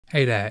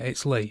Hey there,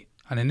 it's Lee,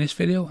 and in this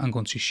video I'm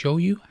going to show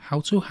you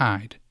how to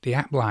hide the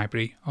app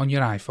library on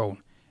your iPhone.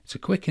 It's a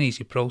quick and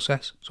easy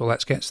process, so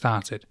let's get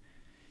started.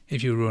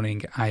 If you're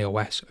running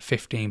iOS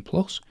 15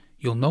 Plus,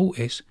 you'll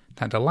notice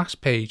that the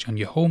last page on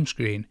your home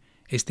screen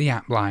is the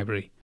app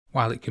library.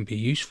 While it can be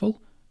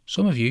useful,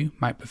 some of you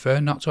might prefer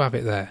not to have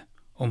it there.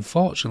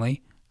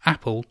 Unfortunately,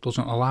 Apple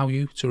doesn't allow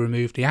you to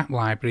remove the app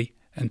library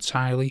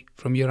entirely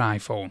from your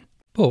iPhone.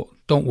 But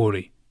don't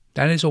worry,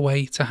 there is a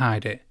way to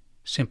hide it.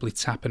 Simply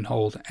tap and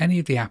hold any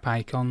of the app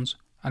icons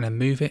and then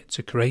move it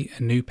to create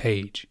a new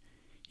page.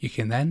 You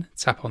can then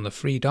tap on the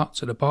three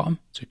dots at the bottom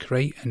to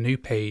create a new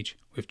page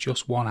with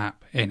just one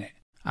app in it.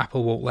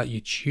 Apple won't let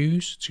you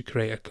choose to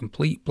create a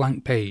complete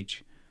blank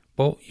page,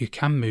 but you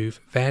can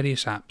move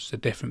various apps to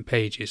different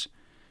pages.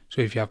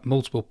 So if you have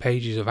multiple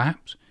pages of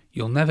apps,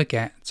 you'll never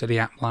get to the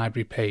app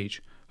library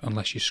page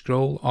unless you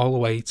scroll all the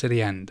way to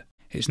the end.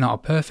 It's not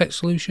a perfect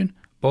solution,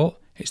 but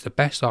it's the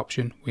best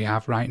option we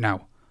have right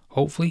now.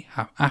 Hopefully,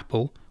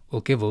 Apple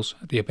will give us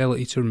the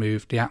ability to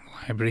remove the app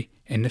library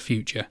in the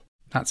future.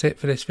 That's it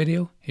for this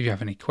video. If you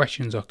have any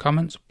questions or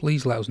comments,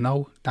 please let us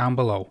know down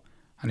below.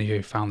 And if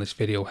you found this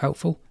video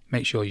helpful,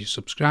 make sure you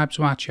subscribe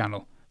to our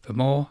channel for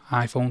more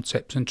iPhone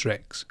tips and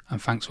tricks.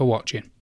 And thanks for watching.